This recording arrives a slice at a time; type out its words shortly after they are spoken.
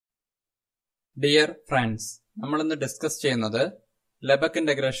Dear friends, നമ്മൾ ഇന്ന് discuss ചെയ്യുന്നത് Lebesgue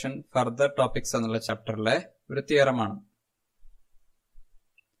integration further topics എന്നുള്ള ചാപ്റ്ററിലെ ഒരു തിയറമാണ്.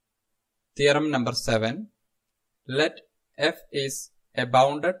 Theorem number 7. Let f is a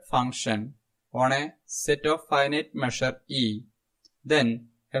bounded function on a set of finite measure E. Then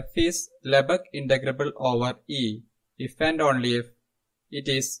f is Lebesgue integrable over E if and only if it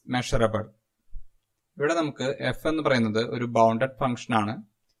is measurable. ഇവിടെ നമുക്ക് f എന്ന് പറയുന്നത് ഒരു bounded function ആണ്.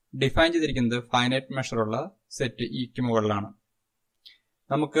 Define ചെയ്തിരിക്കുന്നത് finite measure ഉള്ള set ഇക്ക് മുകളിലാണ്.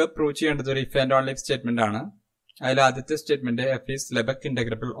 നമുക്ക് പ്രൂവ് ചെയ്യേണ്ടത് ഒരു ഇഫ് ആൻഡ് ഓൺലി സ്റ്റേറ്റ്മെന്റ് ആണ്. അതിൽ ആദ്യത്തെ statement F is ലെബക്ക്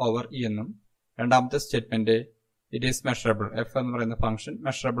integrable over E എന്നും രണ്ടാമത്തെ statement it is measurable, F എന്ന് പറയുന്ന ഫംഗ്ഷൻ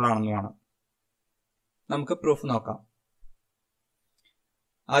മെഷറബിൾ ആണെന്നുമാണ്. നമുക്ക് പ്രൂഫ് നോക്കാം.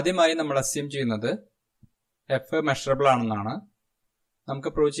 ആദ്യമായി നമ്മൾ അസ്യൂം ചെയ്യുന്നത് എഫ് മെഷറബിൾ ആണെന്നാണ്. നമുക്ക്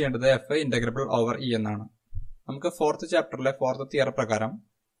പ്രൂവ് ചെയ്യേണ്ടത് എഫ് ഇന്റഗ്രബിൾ ഓവർ ഇ എന്നാണ്. നമുക്ക് ഫോർത്ത് ചാപ്റ്ററിലെ ഫോർത്ത് തിയറി പ്രകാരം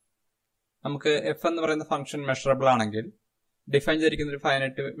നമുക്ക് എഫ് എന്ന് പറയുന്ന ഫംഗ്ഷൻ മെഷറബിൾ ആണെങ്കിൽ, ഡിഫൈൻ ചെയ്തിരിക്കുന്ന ഒരു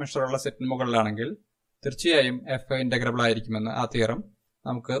ഫൈനൈറ്റ് മെഷറുള്ള സെറ്റിന് മുകളിലാണെങ്കിൽ തീർച്ചയായും എഫ് ഇന്റഗ്രബിൾ ആയിരിക്കുമെന്ന് ആ തിയറം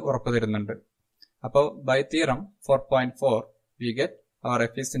നമുക്ക് ഉറപ്പ് തരുന്നുണ്ട്. അപ്പോൾ by theorem 4.4 we get our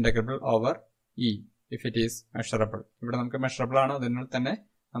F is integrable over E if it is measurable. ഇവിടെ നമുക്ക് മെഷറബിൾ ആണ്, അതിനാൽ തന്നെ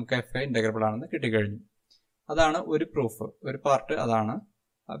നമുക്ക് എഫ് ഇന്റഗ്രബിൾ ആണെന്ന് കിട്ടിക്കഴിഞ്ഞു. അതാണ് ഒരു പ്രൂഫ്, ഒരു പാർട്ട് അതാണ്.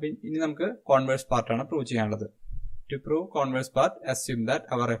 അപ്പം ഇനി നമുക്ക് കോൺവേഴ്സ് പാർട്ടാണ് പ്രൂവ് ചെയ്യാനുള്ളത്. To prove converse part assume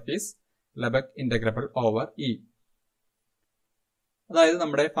that our F is Lebesgue integrable over E. അതായത്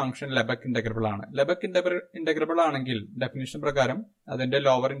നമ്മുടെ ഫംഗ്ഷൻ Lebesgue ഇന്റഗ്രബിൾ ആണ്. Lebesgue ഇന്റഗ്രബിൾ ആണെങ്കിൽ ഡെഫിനിഷൻ പ്രകാരം അതിന്റെ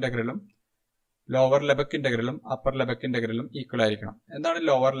ലോവർ Lebesgue ഇന്റഗ്രലും അപ്പർ Lebesgue ഇന്റഗ്രലും ഈക്വൽ ആയിരിക്കണം. എന്താണ്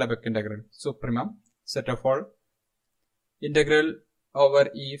lower Lebesgue integral? Supremum set of all integral over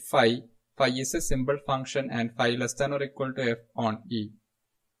E phi is A simple function and phi less than or equal to F on E.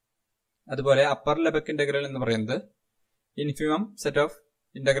 അതുപോലെ upper Lebesgue integral എന്ന് പറയുന്നത് infimum set of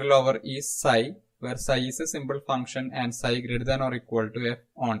integral over E psi, where psi is a simple function and psi greater than or equal to f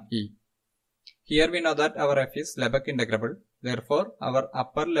on E. Here we know that our f is Lebesgue integrable. Therefore, our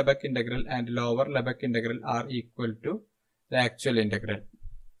upper Lebesgue integral and lower Lebesgue integral are equal to the actual integral.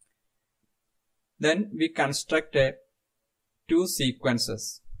 Then we construct two sequences.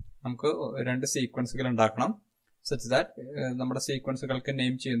 നമുക്ക് രണ്ട് സീക്വൻസുകൾ ഉണ്ടാക്കണം. such that നമ്മുടെ സീക്വൻസുകൾക്ക്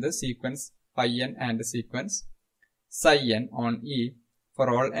name ചെയ്യുന്നത് sequence phi n and sequence psi n on E for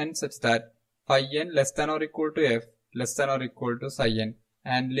all n such that phi n less than or equal to f less than or equal to psi n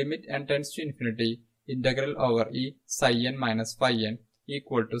and limit n tends to infinity integral over e psi n minus phi n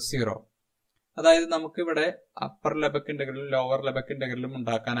equal to 0. അതായത് നമുക്കിവിടെ upper Lebesgue ഇന്റഗ്രലും lower Lebesgue ഇന്റഗ്രലും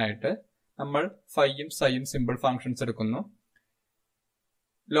ഉണ്ടാക്കാനായിട്ട് നമ്മൾ ഫൈയും സൈയും simple functions എടുക്കുന്നു.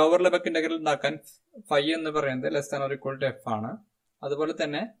 Lower Lebesgue integral ഉണ്ടാക്കാൻ phi എന്ന് പറയുന്നത് less than or equal to F ആണ്. അതുപോലെ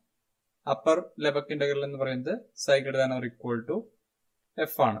തന്നെ അപ്പർ Lebesgue ഇന്റഗ്രൽ എന്ന് പറയുന്നത് സൈ greater than or equal to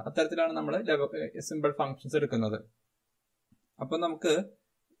F ആണ്. അത്തരത്തിലാണ് നമ്മൾ സിമ്പിൾ ഫംഗ്ഷൻസ് എടുക്കുന്നത്. അപ്പൊ നമുക്ക്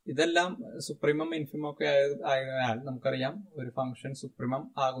ഇതെല്ലാം സുപ്രീമം ഇൻഫിമം ഒക്കെ ആയതിനാൽ നമുക്കറിയാം ഒരു ഫംഗ്ഷൻ സുപ്രീമം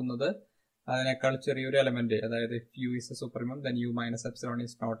ആകുന്നത് അതിനേക്കാൾ ചെറിയൊരു എലമെന്റ്, അതായത് if you is A supremum then you minus epsilon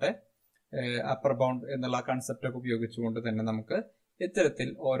is not A upper bound എന്നുള്ള കൺസെപ്റ്റ് ഒക്കെ ഉപയോഗിച്ചുകൊണ്ട് തന്നെ നമുക്ക് ഇത്തരത്തിൽ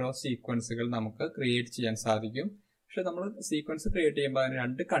ഓരോ സീക്വൻസുകൾ നമുക്ക് ക്രിയേറ്റ് ചെയ്യാൻ സാധിക്കും. പക്ഷെ നമ്മൾ സീക്വൻസ് ക്രിയേറ്റ് ചെയ്യുമ്പോൾ അതിന്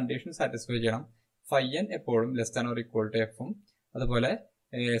രണ്ട് കണ്ടീഷൻ സാറ്റിസ്ഫൈ ചെയ്യണം. ഫൈ എൻ എപ്പോഴും less than or equal to എഫും അതുപോലെ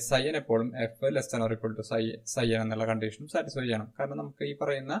സൈ എൻ എപ്പോഴും F less than or equal to psi N എന്നുള്ള കണ്ടീഷനും സാറ്റിസ്ഫൈ ചെയ്യണം. കാരണം നമുക്ക് ഈ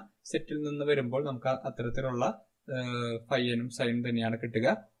പറയുന്ന സെറ്റിൽ നിന്ന് വരുമ്പോൾ നമുക്ക് അത്തരത്തിലുള്ള ഫൈ എനും സൈനും തന്നെയാണ് കിട്ടുക.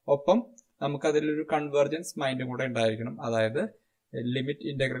 ഒപ്പം നമുക്ക് അതിലൊരു കൺവേർജൻസ് മൈൻഡും കൂടെ ഉണ്ടായിരിക്കണം. അതായത് limit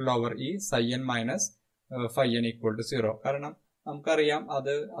integral over E psi N minus phi N equal to 0. കാരണം നമുക്കറിയാം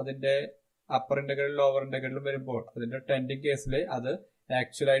അത് അതിന്റെ അപ്പർ ഇന്റഗ്രൽ ലോവർ ഇന്റഗ്രലും വരുമ്പോൾ അതിന്റെ ടെൻഡിങ് കേസിൽ അത്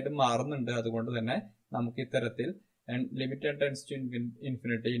ആക്ച്വൽ ആയിട്ട് മാറുന്നുണ്ട്. അതുകൊണ്ട് തന്നെ നമുക്ക് ഇത്തരത്തിൽ limit n tends to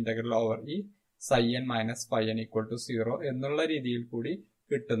infinity integral over e psi n minus phi n equal to 0 എന്നുള്ള രീതിയിൽ കൂടി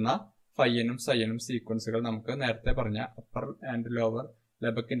കിട്ടുന്ന phi n ഉം psi n ഉം സീക്വൻസുകൾ നമുക്ക് നേരത്തെ പറഞ്ഞ അപ്പർ ആൻഡ് ലോവർ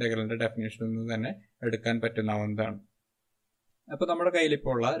Lebesgue ഇന്റഗ്രലിന്റെ ഡെഫിനേഷനിൽ നിന്ന് തന്നെ എടുക്കാൻ പറ്റുന്നതാണ്. അപ്പൊ നമ്മുടെ കയ്യിൽ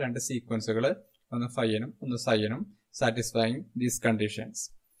ഇപ്പോൾ ഉള്ള രണ്ട് സീക്വൻസുകൾ, ഒന്ന് phi n ഉം ഒന്ന് psi n ഉം സാറ്റിസ്ഫൈങ് ദീസ് കണ്ടീഷൻസ്.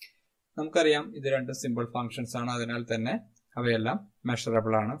 നമുക്കറിയാം ഇത് രണ്ട് സിമ്പിൾ ഫംഗ്ഷൻസ് ആണ്, അതിനാൽ തന്നെ അവയെല്ലാം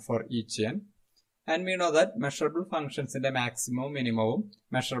മെഷറബിൾ ആണ് for each n. And we know that measurable functions in the maximum minimum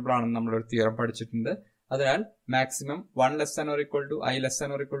measurable ആണെന്ന് നമ്മളൊരു തിയറം പഠിച്ചിട്ടുണ്ട്. അതിനാൽ maximum 1 less than or equal to I less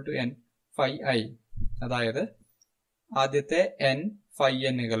than or equal to n phi i, അതായത് ആദ്യത്തെ n phi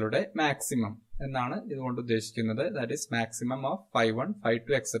n-കളുടെ maximum എന്നാണ് ഇതുകൊണ്ട് ഉദ്ദേശിക്കുന്നത്. That is maximum of phi 1, phi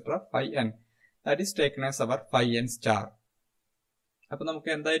 2, etc. phi n. That is taken as our phi n star. അപ്പൊ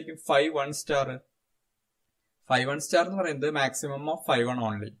നമുക്ക് എന്തായിരിക്കും phi 1 star? phi 1 star എന്ന് പറയുന്നത് maximum of phi 1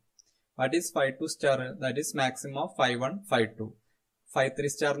 only. What is phi 2 star? That is maximum of phi 1, phi 2. phi3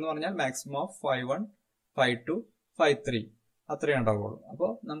 star എന്ന് പറഞ്ഞാൽ maximum of phi1, phi2, phi3 അത്രയേ ഉണ്ടാവുള്ളൂ.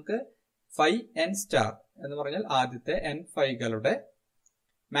 അപ്പോൾ നമുക്ക് phi n സ്റ്റാർ എന്ന് പറഞ്ഞാൽ ആദ്യത്തെ n ഫൈകളുടെ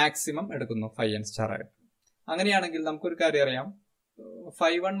മാക്സിമം എടുക്കുന്നു phi n സ്റ്റാർ ആയിട്ട്. അങ്ങനെയാണെങ്കിൽ നമുക്കൊരു കാര്യം അറിയാം,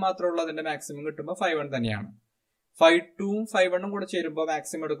 phi1 മാത്രമുള്ള അതിന്റെ മാക്സിമം കിട്ടുമ്പോൾ phi1 തന്നെയാണ്. phi2ഉം phi1ഉം കൂടെ ചേരുമ്പോൾ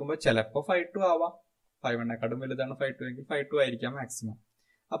മാക്സിമം എടുക്കുമ്പോൾ ചിലപ്പോൾ phi2 ആവാം. phi1നേക്കാളും വലുതാണ് phi2 എങ്കിൽ phi2 ആയിരിക്കാം മാക്സിമം.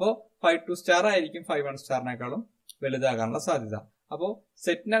 അപ്പോൾ phi2 സ്റ്റാർ ആയിരിക്കും phi1 സ്റ്റാറിനേക്കാളും വലുതാകാനുള്ള സാധ്യത. അപ്പോൾ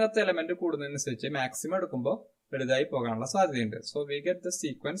സെറ്റിനകത്ത് എലമെന്റ് കൂടുന്നതിനനുസരിച്ച് മാക്സിമം എടുക്കുമ്പോൾ വലുതായി പോകാനുള്ള സാധ്യതയുണ്ട്. So we get the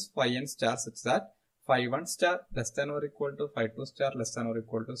sequence phi n star such that phi1 star less than or equal to phi2 star less than or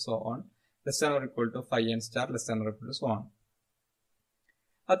equal to so on less than or equal to phi n star less than or equal to so on.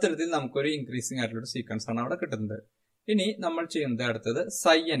 അത്തരത്തിൽ നമുക്കൊരു increasing ആയിട്ടുള്ള sequence ആണ് അവിടെ കിട്ടുന്നത്. ഇനി നമ്മൾ ചെയ്യുന്നത് അടുത്തത്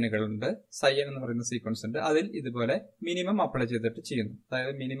psi-n-കളുണ്ട്. psi-n എന്ന് പറയുന്ന സീക്വൻസ് ഉണ്ട്. അതിൽ ഇതുപോലെ മിനിമം അപ്ലൈ ചെയ്തിട്ട് ചെയ്യുന്നു.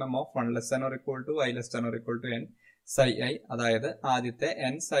 അതായത് minimum of 1 less than or equal to i less than or equal to n psi i, അതായത് ആദ്യത്തെ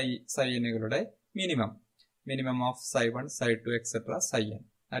n psi-n-കളുടെ minimum of psi1, psi2, etc. psi-n.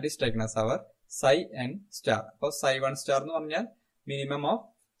 That is taken as our psi-n star. അപ്പോൾ psi1 star എന്ന് പറഞ്ഞാൽ minimum of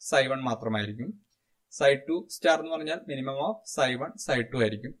psi1 മാത്രമായിരിക്കും. psi2 star എന്ന് പറഞ്ഞാൽ minimum of psi1, psi2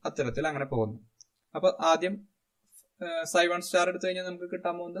 ആയിരിക്കും. അത്തരത്തിൽ അങ്ങനെ പോകുന്നു. അപ്പൊ ആദ്യം psi1 സ്റ്റാർ എടുത്തു കഴിഞ്ഞാൽ നമുക്ക്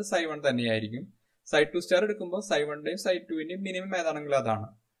കിട്ടാൻ പോകുന്നത് psi1 തന്നെയായിരിക്കും. psi2 സ്റ്റാർ എടുക്കുമ്പോൾ psi1ന്റെയും psi2വിന്റെയും മിനിമം ഏതാണെങ്കിലും അതാണ്.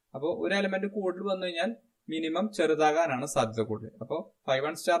 അപ്പോൾ ഒരു എലമെന്റ് കൂടുതൽ വന്നു കഴിഞ്ഞാൽ മിനിമം ചെറുതാകാനാണ് സാധ്യത കൂടുതൽ. അപ്പോൾ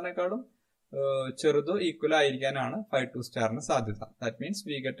phi1 സ്റ്റാറിനേക്കാളും ചെറുതോ ഈക്വൽ ആയിരിക്കാനാണ് phi2 സ്റ്റാറിന് സാധ്യത. That means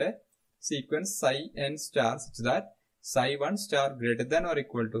we get A sequence psi-n star such that psi1 star greater than or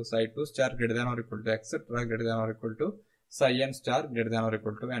equal to psi2 star greater than or equal two etcetera greater than or equal to psi-n star greater than or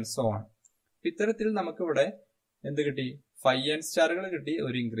equal two and so on. ഇത്തരത്തിൽ നമുക്ക് ഇവിടെ എന്ത് കിട്ടി? phi-n സ്റ്റാറുകൾ കിട്ടി,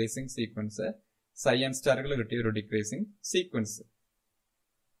 ഒരു increasing sequence. psi-n സ്റ്റാറുകൾ കിട്ടി, ഒരു decreasing sequence.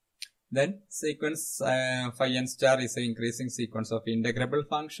 Then sequence phi-n star is an increasing sequence of integrable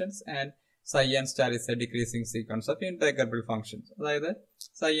functions and psi-n star is a decreasing sequence of integrable functions. അതായത്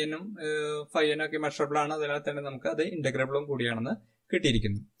psi-n-ഉം phi-n-ഉം ഒക്കെ മെഷറബിൾ ആണ്, അതിനാൽ തന്നെ നമുക്ക് അത് ഇന്റഗ്രബിളും കൂടിയാണെന്ന്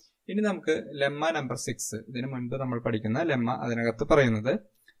കിട്ടിയിരിക്കുന്നു. ഇനി നമുക്ക് ലെമ്മ നമ്പർ 6, ഇതിനു മുൻപ് നമ്മൾ പഠിക്കുന്ന ലെമ്മ, അതിനകത്ത് പറയുന്നത്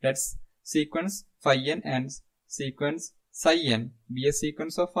let's sequence phi-n and sequence psi-n be a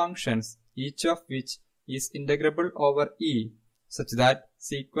sequence of functions each of which is integrable over E such that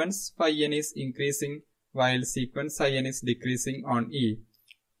sequence phi-n is increasing while sequence psi-n is decreasing on E.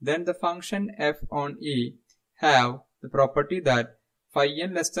 Then the function f on E have the property that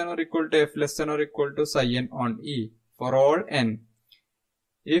phi-n less than or equal to f less than or equal to psi-n on E for all n.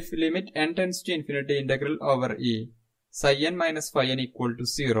 If limit n tends to infinity integral over E psi-n minus phi-n equal to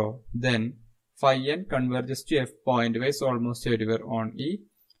 0, then phi-n converges to f pointwise almost everywhere on E.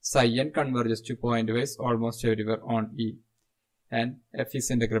 Psi-n converges to pointwise almost everywhere on E. And f is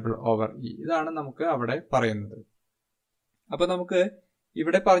integrable over E. ഇതാണ് നമുക്ക് അവിടെ പറയുന്നത്. അപ്പൊ നമുക്ക്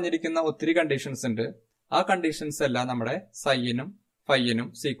ഇവിടെ പറഞ്ഞിരിക്കുന്ന ഒത്തിരി conditions ഉണ്ട്. ആ കണ്ടീഷൻസ് എല്ലാം നമ്മുടെ psi-നും phi-നും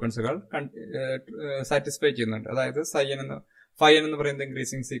സീക്വൻസുകൾ സാറ്റിസ്ഫൈ ചെയ്യുന്നുണ്ട്. അതായത് phi-n എന്ന് പറയുന്നത്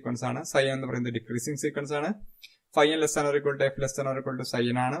ഇൻക്രീസിംഗ് സീക്വൻസ് ആണ്, psi-n എന്ന് പറയുന്നത് ഡിക്രീസിംഗ് സീക്വൻസ് ആണ്, phi-n less than or equal to f less than or equal to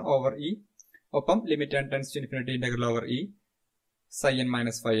psi-n ആണ് ഓവർ E. ഒപ്പം limit n tends to infinity integral over E psi-n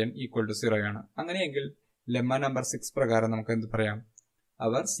minus phi-n equal to 0 ആണ്. അങ്ങനെയെങ്കിൽ lemma number 6 പ്രകാരം നമുക്ക് എന്ത് പറയാം?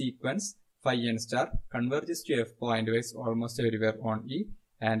 അവർ sequence phi-n star converges to f pointwise almost everywhere on E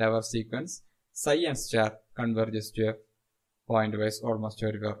and our sequence psi-n star converges to f pointwise almost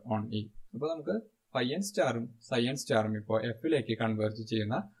everywhere on E. അപ്പോൾ നമുക്ക് phi-n സ്റ്റാറും psi-n സ്റ്റാറും ഇപ്പോൾ എഫിലേക്ക് കൺവേർജ്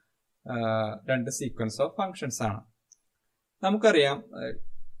ചെയ്യുന്ന രണ്ട് സീക്വൻസ് ഓഫ് ഫങ്ഷൻസ് ആണ്. നമുക്കറിയാം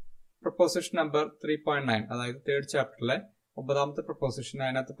പ്രൊപ്പോസിഷൻ നമ്പർ 3.9, അതായത് 3rd ചാപ്റ്ററിലെ 9ാമത്തെ proposition,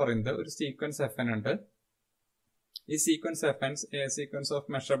 അതിനകത്ത് പറയുന്നത് ഒരു സീക്വൻസ് fn ഉണ്ട്. ഈ sequence fn sequence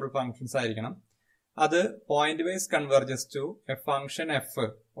of measurable functions ആയിരിക്കണം. അത് point wise converges to A function F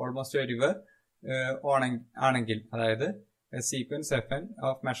almost everywhere ആണെങ്കിൽ, അതായത് sequence fn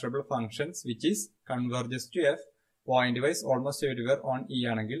of measurable functions which is converges to F point wise almost everywhere on E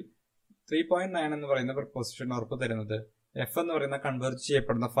ആണെങ്കിൽ 3.9 എന്ന് പറയുന്ന proposition ഉറപ്പ് തരുന്നത് F എന്ന് പറയുന്ന കൺവെർജ്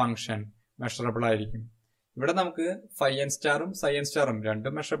ചെയ്യപ്പെടുന്ന ഫംഗ്ഷൻ മെഷറബിൾ ആയിരിക്കും. ഇവിടെ നമുക്ക് phi-n സ്റ്റാറും psi-n സ്റ്റാറും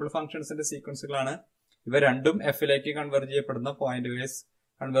രണ്ടും മെഷറബിൾ ഫംഗ്ഷൻസിന്റെ സീക്വൻസുകളാണ്. ഇവ രണ്ടും എഫിലേക്ക് കൺവെർജ് ചെയ്യപ്പെടുന്ന, പോയിന്റ് വൈസ്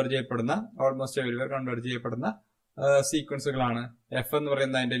കൺവെർജ് ചെയ്യപ്പെടുന്ന, ഓൾമോസ്റ്റ് എവരിവെയർ കൺവെർജ് ചെയ്യപ്പെടുന്ന സീക്വൻസുകളാണ്. എഫ് എന്ന്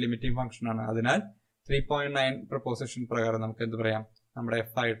പറയുന്നത് അതിന്റെ ലിമിറ്റിംഗ് ഫംഗ്ഷൻ ആണ്. അതിനാൽ 3.9 പ്രൊപ്പോസിഷൻ പ്രകാരം നമുക്ക് എന്ത് പറയാം? നമ്മുടെ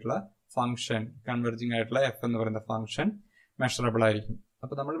എഫ് ആയിട്ടുള്ള ഫംഗ്ഷൻ, കൺവെർജിംഗ് ആയിട്ടുള്ള എഫ് എന്ന് പറയുന്ന ഫംഗ്ഷൻ മെഷറബിൾ ആയിരിക്കും.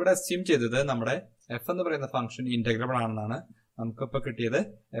 അപ്പൊ നമ്മളിവിടെ അസ്യൂം ചെയ്തത് നമ്മുടെ എഫ് എന്ന് പറയുന്ന ഫംഗ്ഷൻ ഇന്റഗ്രബിൾ ആണെന്നാണ്. നമുക്കിപ്പോൾ കിട്ടിയത്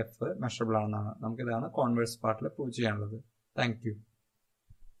എഫ് മെഷറബിൾ ആണെന്നാണ്. നമുക്കിതാണ് കോൺവേഴ്സ് പാർട്ടിൽ പ്രൂവ് ചെയ്യാനുള്ളത്. Thank you.